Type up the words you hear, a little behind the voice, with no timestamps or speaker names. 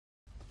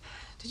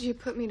Did you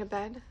put me to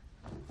bed?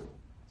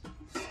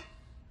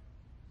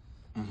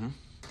 Mm-hmm.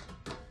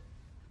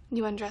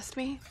 You undressed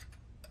me?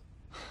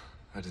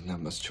 I didn't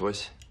have much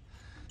choice.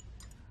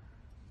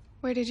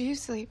 Where did you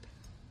sleep?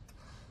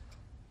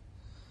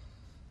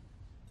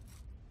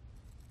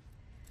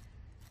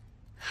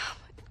 Oh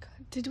my God.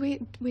 Did we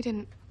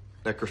didn't.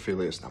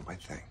 Necrophilia is not my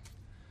thing.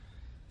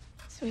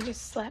 So we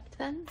just slept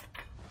then?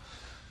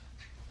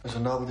 It was a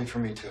novelty for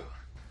me, too.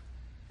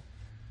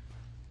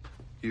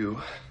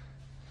 You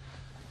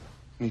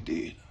need to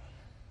eat.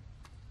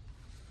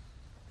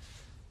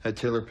 Had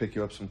Taylor pick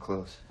you up some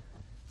clothes.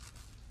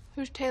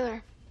 Who's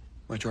Taylor?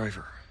 My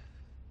driver.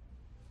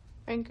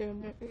 Thank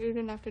you, but you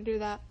didn't have to do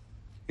that.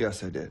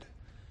 Yes, I did.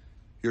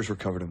 Yours were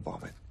covered in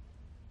vomit.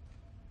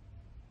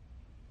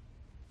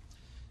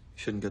 You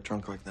shouldn't get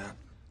drunk like that.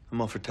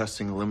 I'm all for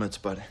testing the limits,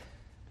 but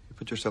you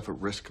put yourself at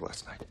risk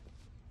last night.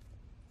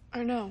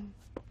 I know.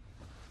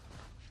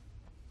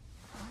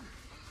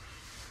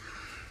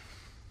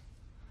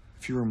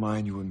 If you were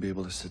mine, you wouldn't be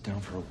able to sit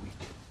down for a week.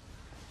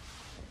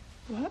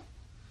 What?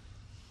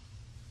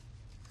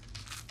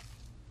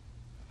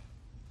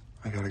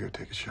 I gotta go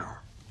take a shower.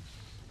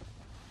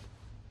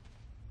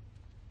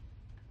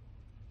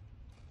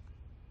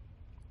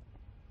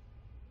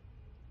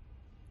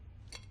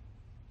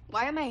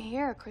 Why am I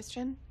here,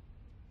 Christian?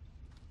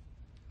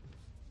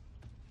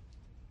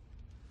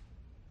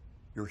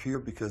 You're here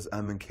because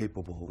I'm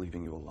incapable of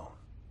leaving you alone.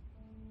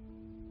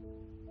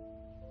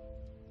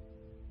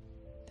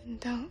 Then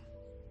don't.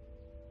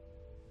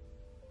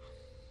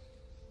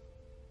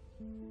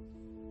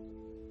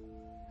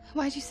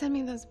 Why'd you send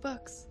me those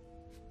books?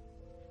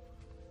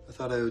 I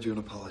thought I owed you an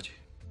apology.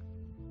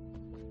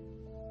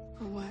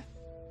 For what?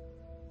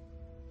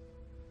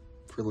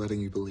 For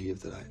letting you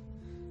believe that I...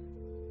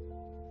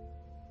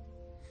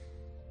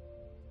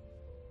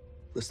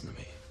 Listen to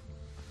me.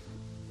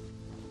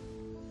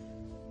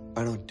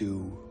 I don't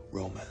do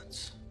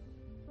romance.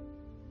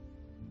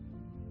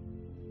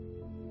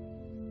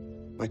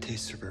 My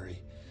tastes are very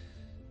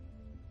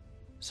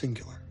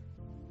singular.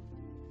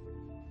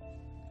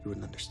 You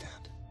wouldn't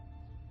understand.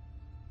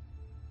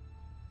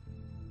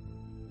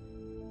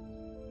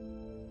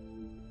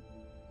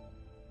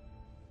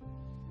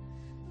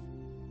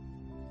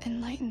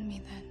 Enlighten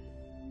me then.